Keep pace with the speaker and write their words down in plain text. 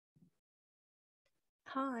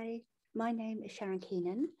Hi, my name is Sharon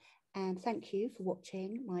and thank you for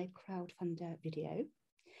watching my Crowdfunder video.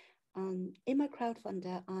 In my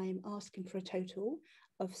Crowdfunder, I'm asking for a total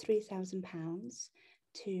of £3,000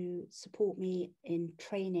 to support me in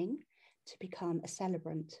training to become a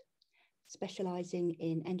celebrant, specialising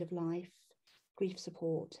in end-of-life, grief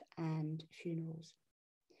support and funerals.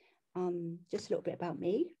 Just a little bit about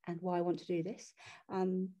me and why I want to do this.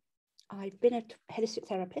 I've been a holistic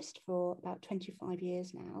therapist for about 25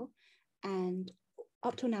 years now, and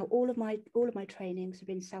up till now, all of my trainings have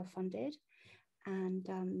been self-funded, and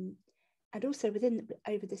also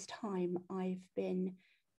over this time, I've been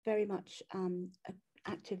very much an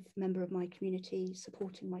active member of my community,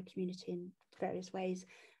 supporting my community in various ways,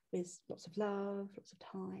 with lots of love, lots of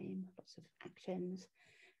time, lots of actions.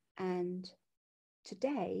 And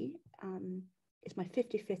today is my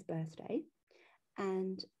 55th birthday,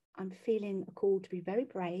 and I'm feeling a call to be very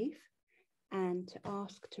brave and to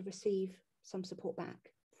ask to receive some support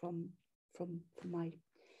back from my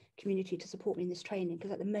community to support me in this training,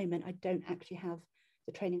 because at the moment I don't actually have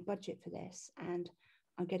the training budget for this, and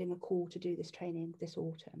I'm getting a call to do this training this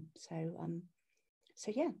autumn.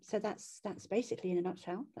 So that's basically, in a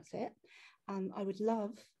nutshell, that's it. I would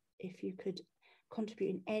love if you could contribute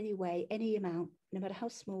in any way, any amount, no matter how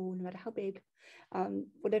small, no matter how big,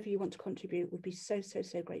 whatever you want to contribute would be so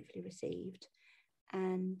gratefully received.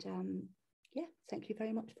 And yeah, thank you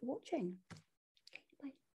very much for watching.